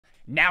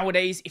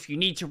Nowadays, if you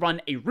need to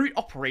run a root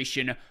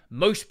operation,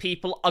 most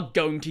people are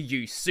going to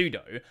use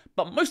sudo,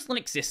 but most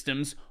Linux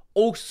systems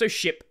also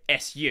ship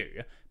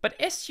SU. But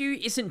SU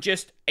isn't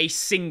just a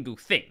single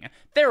thing.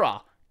 There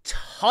are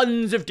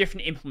tons of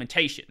different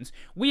implementations.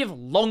 We have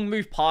long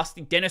moved past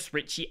the Dennis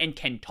Ritchie and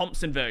Ken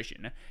Thompson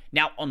version.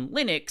 Now on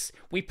Linux,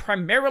 we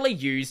primarily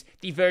use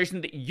the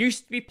version that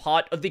used to be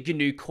part of the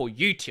GNU core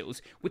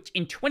utils, which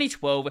in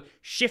 2012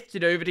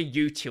 shifted over to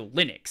util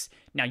Linux.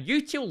 Now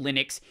util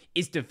Linux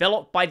is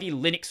developed by the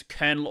Linux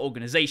kernel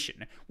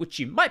organization, which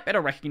you might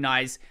better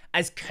recognize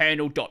as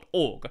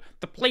kernel.org,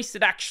 the place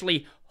that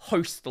actually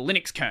hosts the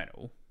Linux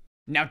kernel.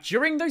 Now,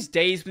 during those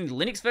days when the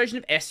Linux version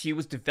of SU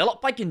was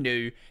developed by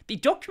GNU, the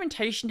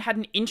documentation had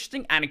an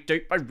interesting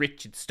anecdote by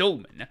Richard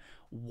Stallman.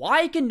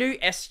 Why GNU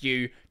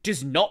SU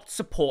does not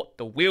support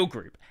the wheel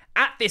group.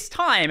 At this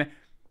time,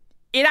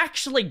 it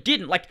actually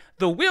didn't. Like,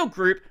 the wheel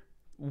group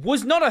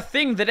was not a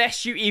thing that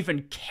SU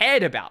even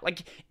cared about.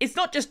 Like, it's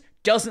not just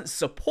doesn't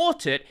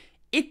support it,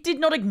 it did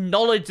not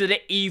acknowledge that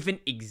it even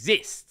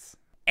exists.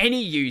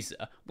 Any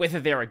user, whether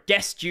they're a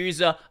guest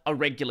user, a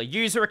regular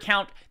user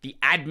account, the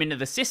admin of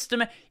the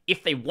system,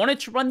 if they wanted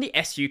to run the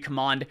SU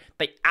command,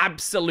 they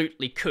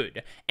absolutely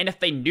could. And if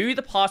they knew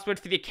the password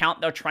for the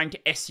account they were trying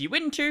to SU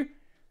into,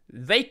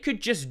 they could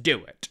just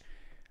do it.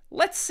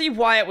 Let's see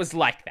why it was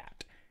like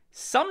that.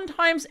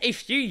 Sometimes a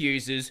few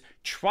users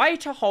try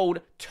to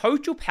hold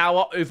total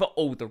power over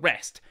all the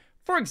rest.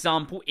 For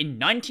example, in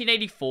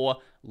 1984,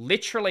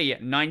 literally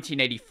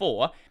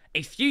 1984,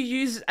 a few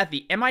users at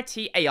the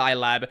MIT AI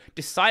lab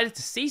decided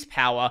to seize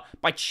power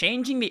by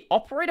changing the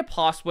operator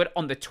password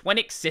on the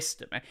Twinix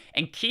system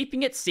and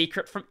keeping it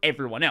secret from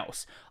everyone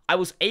else. I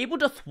was able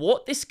to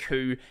thwart this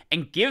coup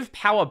and give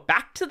power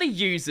back to the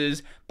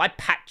users by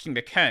patching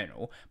the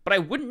kernel, but I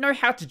wouldn't know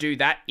how to do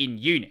that in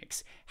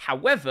Unix.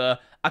 However,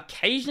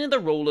 occasionally the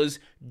rulers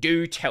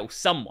do tell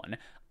someone.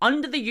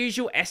 Under the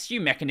usual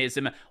SU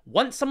mechanism,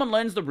 once someone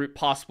learns the root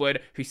password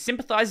who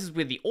sympathizes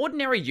with the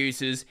ordinary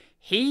users,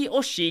 he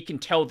or she can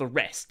tell the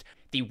rest.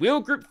 The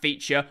wheel group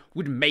feature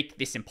would make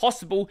this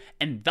impossible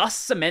and thus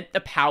cement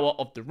the power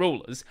of the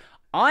rulers.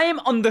 I am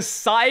on the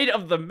side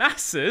of the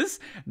masses,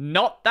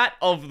 not that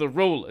of the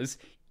rulers.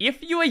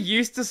 If you are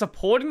used to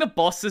supporting the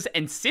bosses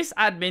and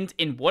sysadmins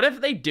in whatever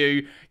they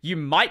do, you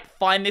might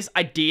find this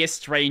idea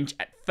strange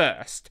at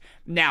first.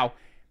 Now,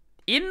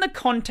 in the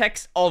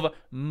context of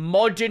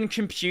modern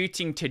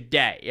computing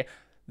today,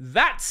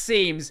 that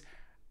seems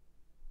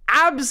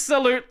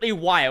absolutely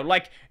wild.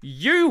 Like,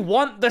 you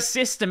want the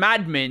system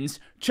admins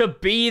to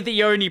be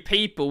the only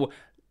people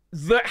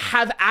that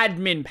have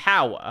admin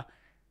power.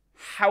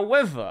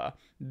 However,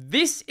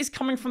 this is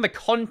coming from the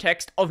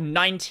context of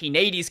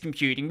 1980s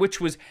computing, which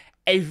was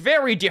a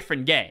very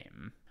different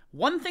game.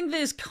 One thing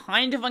that is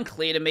kind of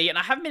unclear to me, and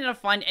I haven't been able to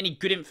find any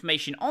good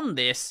information on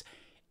this,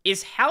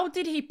 is how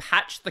did he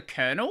patch the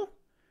kernel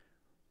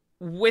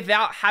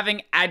without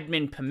having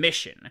admin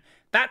permission?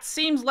 That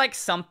seems like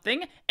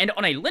something, and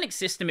on a Linux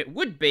system it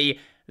would be,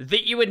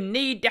 that you would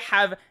need to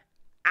have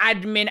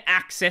admin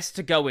access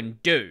to go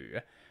and do.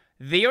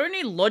 The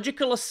only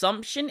logical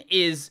assumption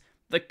is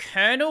the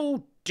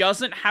kernel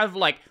doesn't have,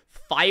 like,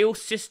 file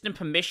system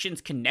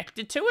permissions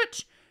connected to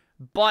it,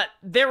 but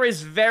there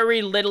is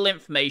very little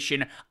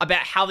information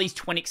about how these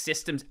Twinix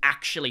systems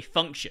actually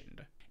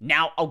functioned.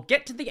 Now, I'll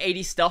get to the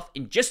 80s stuff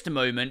in just a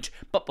moment,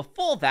 but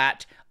before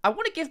that, I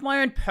want to give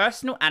my own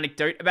personal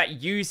anecdote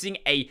about using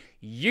a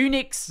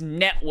Unix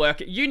network,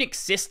 Unix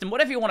system,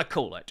 whatever you want to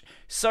call it.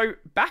 So,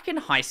 back in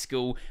high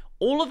school,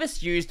 all of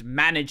us used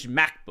managed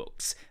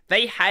MacBooks.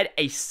 They had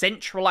a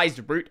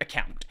centralized root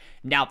account.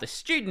 Now, the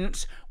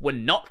students were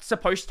not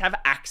supposed to have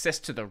access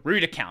to the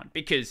root account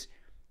because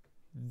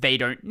they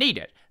don't need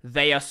it.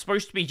 They are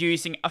supposed to be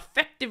using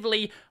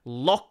effectively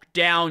locked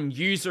down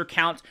user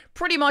accounts,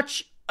 pretty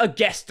much a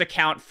guest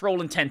account for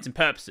all intents and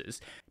purposes.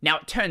 Now,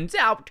 it turns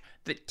out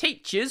that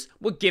teachers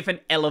were given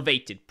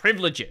elevated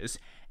privileges,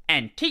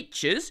 and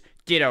teachers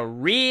did a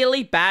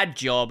really bad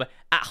job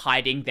at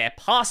hiding their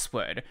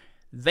password.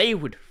 They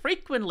would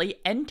frequently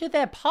enter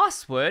their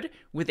password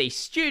with a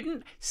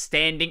student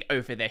standing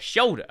over their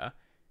shoulder.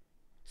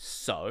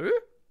 So,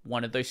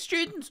 one of those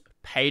students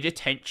paid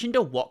attention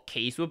to what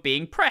keys were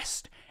being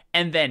pressed,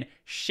 and then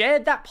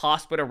shared that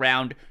password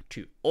around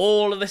to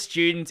all of the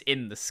students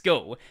in the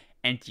school.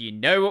 And do you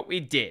know what we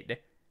did?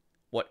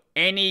 What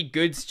any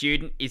good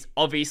student is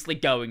obviously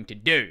going to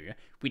do.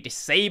 We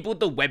disabled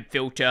the web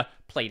filter,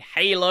 played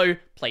Halo,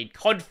 played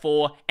COD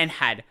 4, and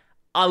had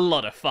a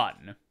lot of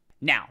fun.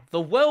 Now,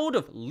 the world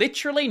of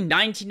literally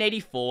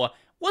 1984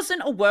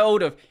 wasn't a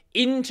world of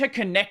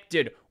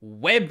interconnected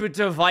web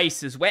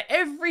devices where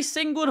every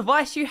single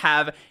device you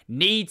have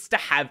needs to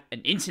have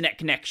an internet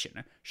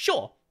connection.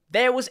 Sure,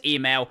 there was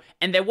email,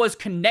 and there was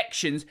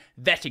connections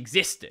that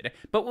existed,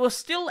 but we're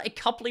still a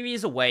couple of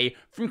years away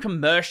from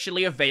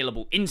commercially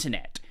available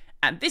internet.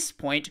 At this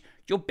point,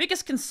 your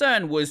biggest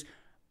concern was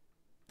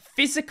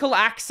physical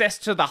access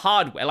to the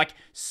hardware, like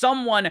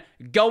someone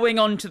going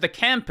onto the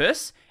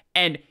campus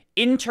and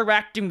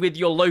interacting with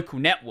your local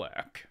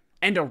network.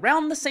 And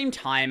around the same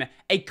time,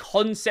 a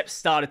concept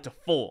started to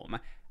form,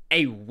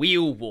 a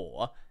wheel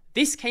war.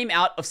 This came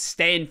out of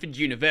Stanford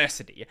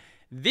University.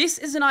 This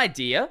is an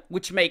idea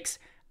which makes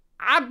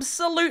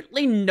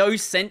absolutely no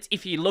sense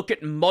if you look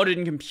at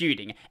modern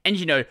computing and,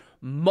 you know,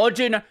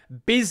 modern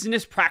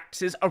business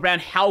practices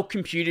around how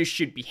computers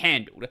should be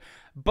handled.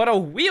 But a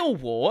wheel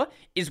war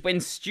is when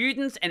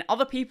students and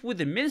other people with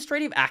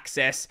administrative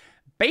access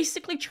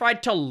basically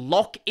tried to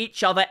lock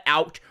each other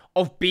out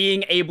of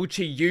being able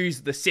to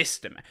use the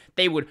system.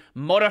 They would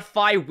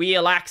modify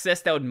wheel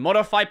access, they would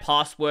modify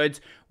passwords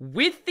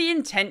with the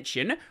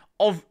intention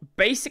of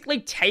basically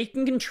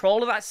taking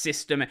control of that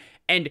system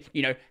and,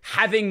 you know,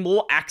 having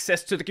more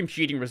access to the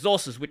computing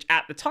resources, which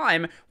at the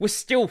time was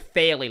still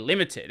fairly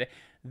limited.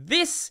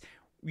 This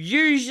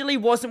usually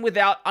wasn't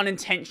without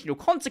unintentional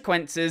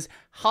consequences,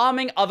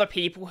 harming other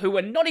people who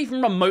were not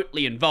even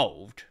remotely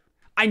involved.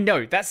 I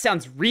know, that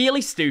sounds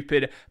really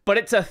stupid, but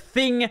it's a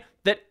thing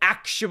that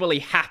actually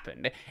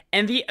happened.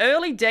 And the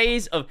early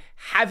days of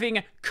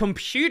having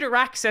computer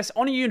access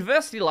on a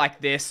university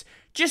like this,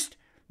 just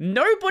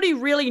nobody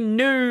really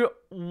knew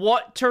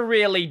what to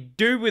really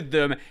do with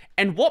them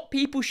and what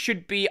people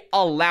should be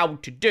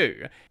allowed to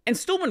do. And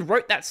Stallman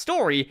wrote that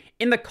story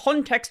in the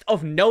context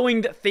of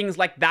knowing that things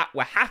like that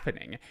were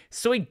happening.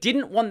 So he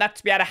didn't want that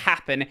to be able to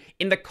happen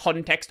in the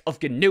context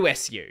of GNU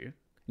SU.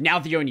 Now,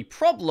 the only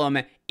problem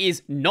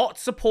is not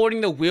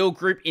supporting the wheel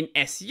group in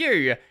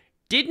SU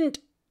didn't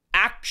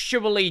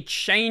actually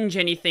change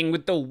anything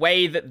with the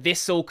way that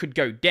this all could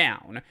go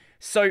down.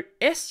 So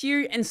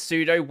SU and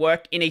sudo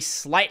work in a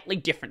slightly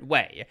different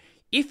way.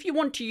 If you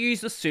want to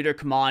use the sudo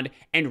command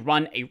and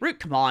run a root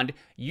command,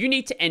 you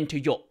need to enter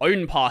your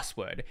own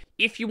password.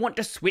 If you want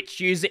to switch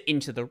user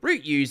into the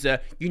root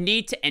user, you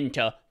need to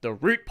enter the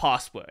root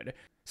password.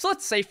 So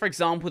let's say, for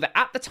example, that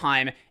at the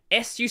time,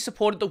 SU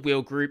supported the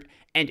wheel group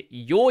and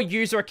your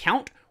user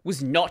account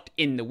was not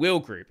in the wheel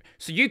group,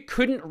 so you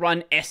couldn't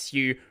run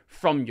SU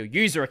from your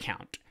user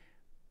account.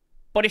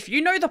 But if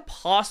you know the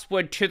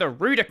password to the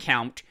root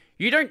account,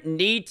 you don't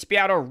need to be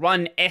able to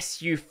run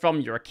SU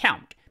from your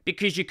account,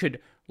 because you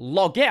could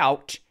log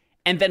out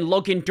and then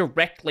log in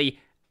directly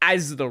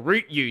as the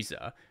root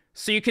user.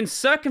 So you can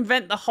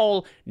circumvent the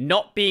whole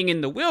not being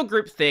in the wheel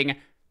group thing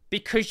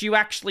because you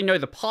actually know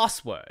the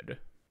password.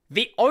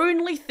 The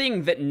only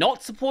thing that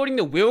not supporting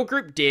the wheel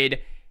group did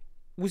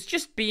was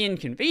just be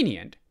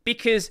inconvenient,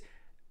 because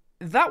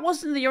that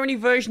wasn't the only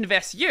version of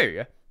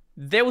SU.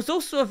 There was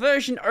also a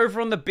version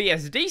over on the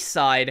BSD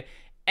side,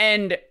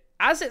 and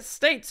as it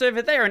states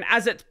over there, and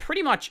as it's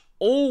pretty much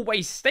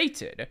always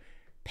stated,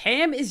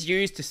 PAM is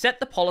used to set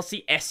the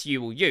policy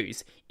SU will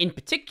use. In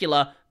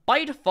particular,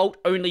 by default,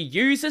 only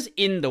users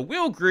in the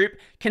wheel group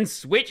can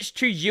switch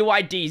to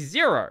UID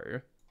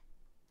 0.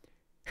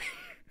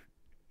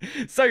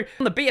 So,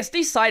 on the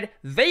BSD side,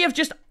 they have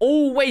just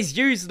always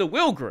used the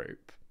wheel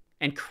group.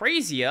 And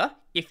crazier,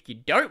 if you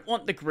don't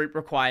want the group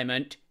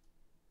requirement,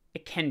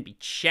 it can be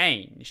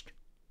changed.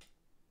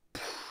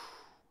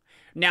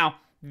 Now,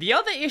 the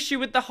other issue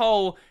with the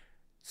whole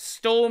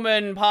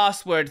Stallman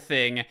password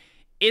thing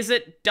is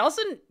it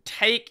doesn't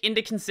take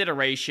into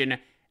consideration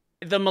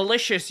the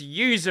malicious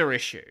user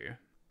issue.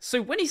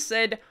 So when he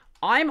said,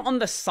 "I'm on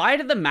the side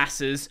of the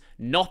masses,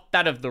 not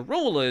that of the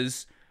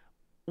rulers,"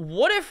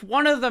 what if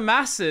one of the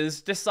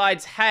masses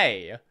decides,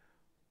 "Hey,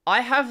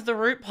 I have the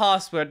root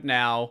password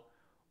now,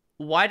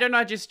 why don't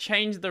I just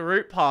change the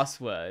root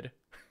password?"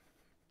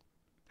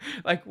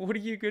 Like, what are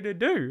you gonna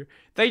do?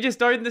 They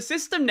just own the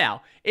system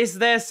now. It's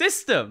their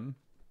system.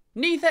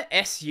 Neither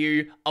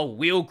SU, a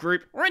wheel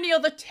group, or any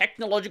other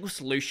technological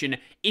solution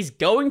is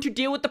going to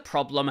deal with the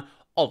problem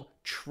of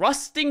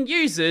trusting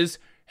users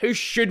who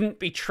shouldn't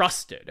be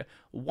trusted.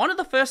 One of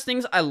the first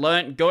things I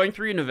learned going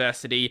through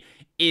university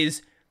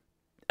is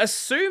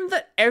assume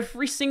that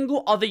every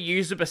single other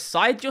user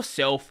besides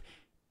yourself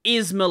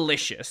is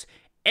malicious.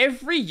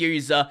 Every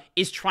user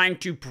is trying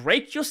to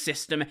break your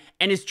system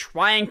and is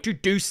trying to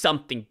do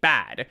something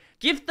bad.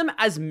 Give them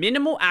as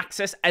minimal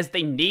access as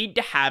they need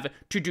to have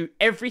to do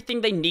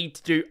everything they need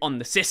to do on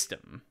the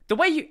system. The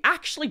way you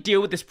actually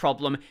deal with this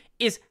problem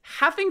is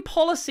having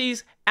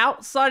policies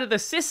outside of the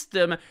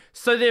system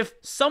so that if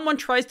someone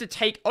tries to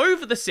take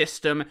over the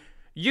system,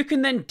 you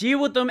can then deal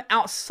with them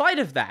outside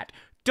of that.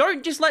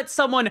 Don't just let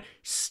someone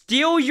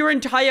steal your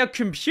entire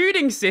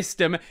computing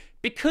system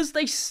because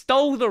they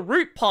stole the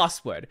root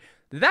password.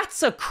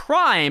 That's a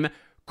crime.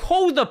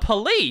 Call the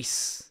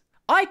police.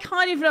 I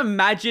can't even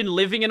imagine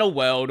living in a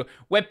world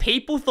where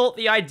people thought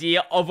the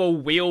idea of a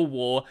wheel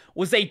war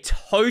was a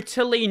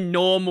totally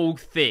normal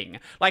thing.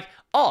 Like,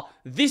 oh,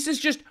 this is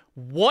just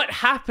what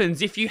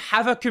happens if you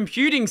have a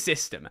computing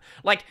system.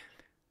 Like,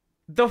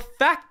 the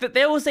fact that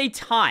there was a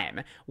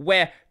time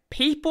where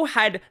people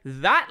had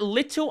that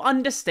little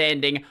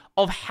understanding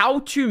of how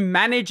to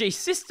manage a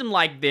system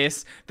like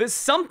this, that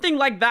something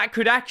like that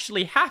could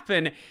actually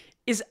happen,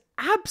 is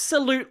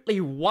absolutely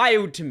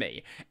wild to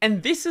me.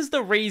 And this is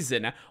the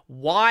reason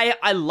why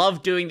I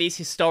love doing these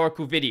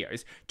historical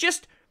videos.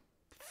 Just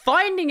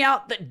finding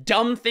out that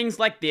dumb things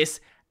like this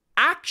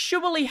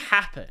actually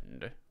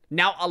happened.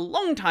 Now, a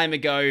long time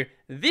ago,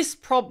 this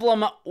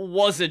problem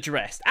was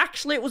addressed.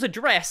 Actually, it was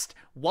addressed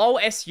while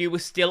SU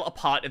was still a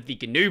part of the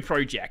GNU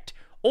project.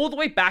 All the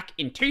way back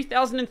in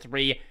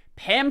 2003,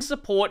 PAM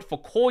support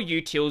for core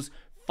utils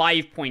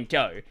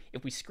 5.0.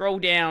 If we scroll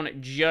down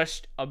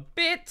just a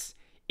bit,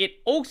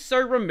 it also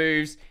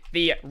removes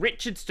the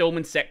Richard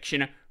Stallman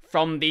section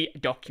from the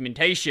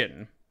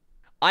documentation.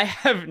 I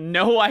have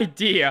no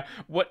idea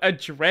what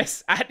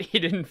address at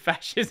hidden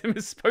fascism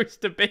is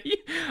supposed to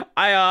be.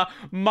 I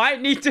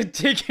might need to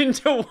dig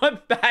into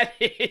what that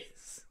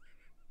is.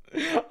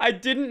 I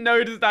didn't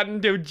notice that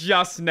until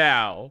just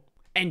now.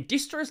 And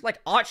distros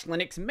like Arch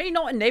Linux may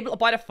not enable it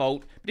by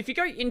default, but if you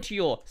go into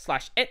your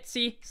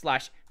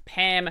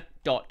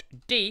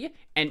 /etc/pam.d,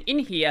 and in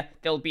here,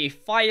 there'll be a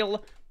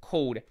file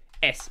called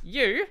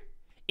SU.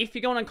 If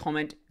you go on and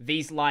comment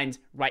these lines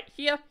right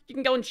here, you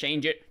can go and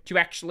change it to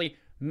actually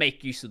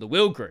make use of the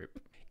wheel group.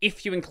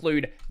 If you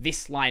include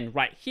this line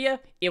right here,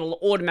 it will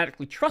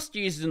automatically trust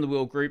users in the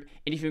wheel group,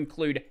 and if you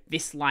include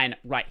this line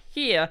right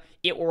here,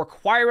 it will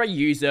require a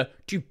user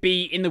to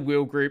be in the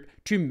wheel group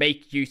to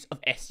make use of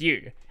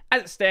SU.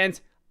 As it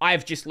stands,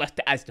 I've just left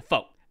it as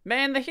default.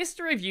 Man, the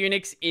history of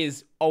Unix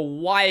is a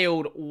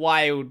wild,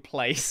 wild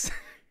place.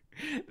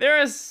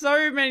 There are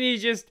so many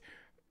just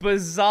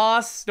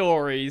bizarre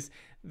stories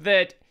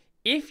that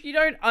if you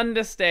don't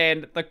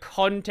understand the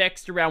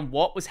context around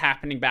what was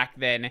happening back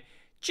then,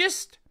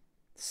 just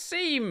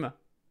seem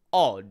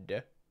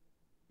odd.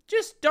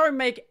 Just don't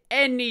make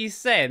any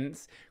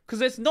sense,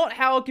 because it's not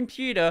how a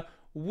computer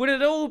would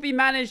at all be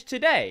managed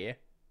today.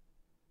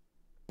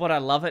 But I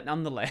love it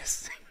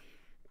nonetheless.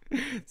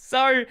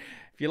 So,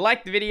 if you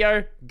liked the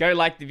video, go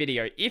like the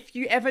video. If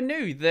you ever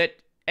knew that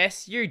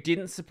SU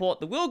didn't support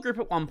the wheel group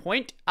at one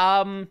point,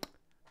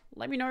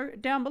 let me know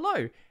down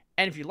below.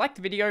 And if you liked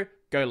the video,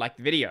 go like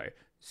the video.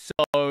 So,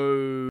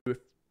 if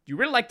you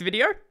really like the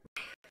video,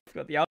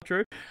 forgot the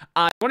outro,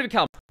 you want to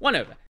become one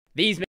of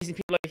these amazing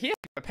people over here,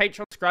 a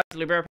Patreon, subscribe to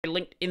Libera,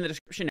 linked in the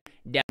description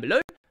down below.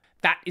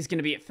 That is going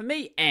to be it for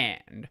me,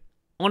 and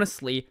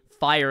honestly,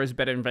 fire is a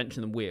better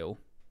invention than wheel.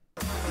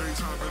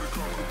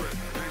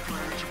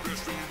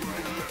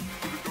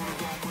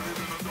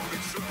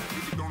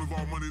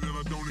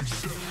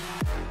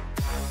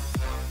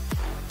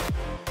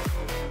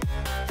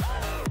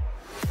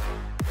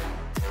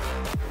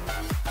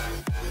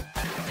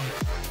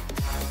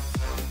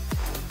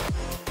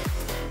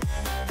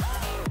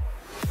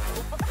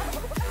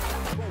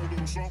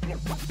 Something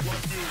like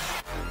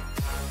this.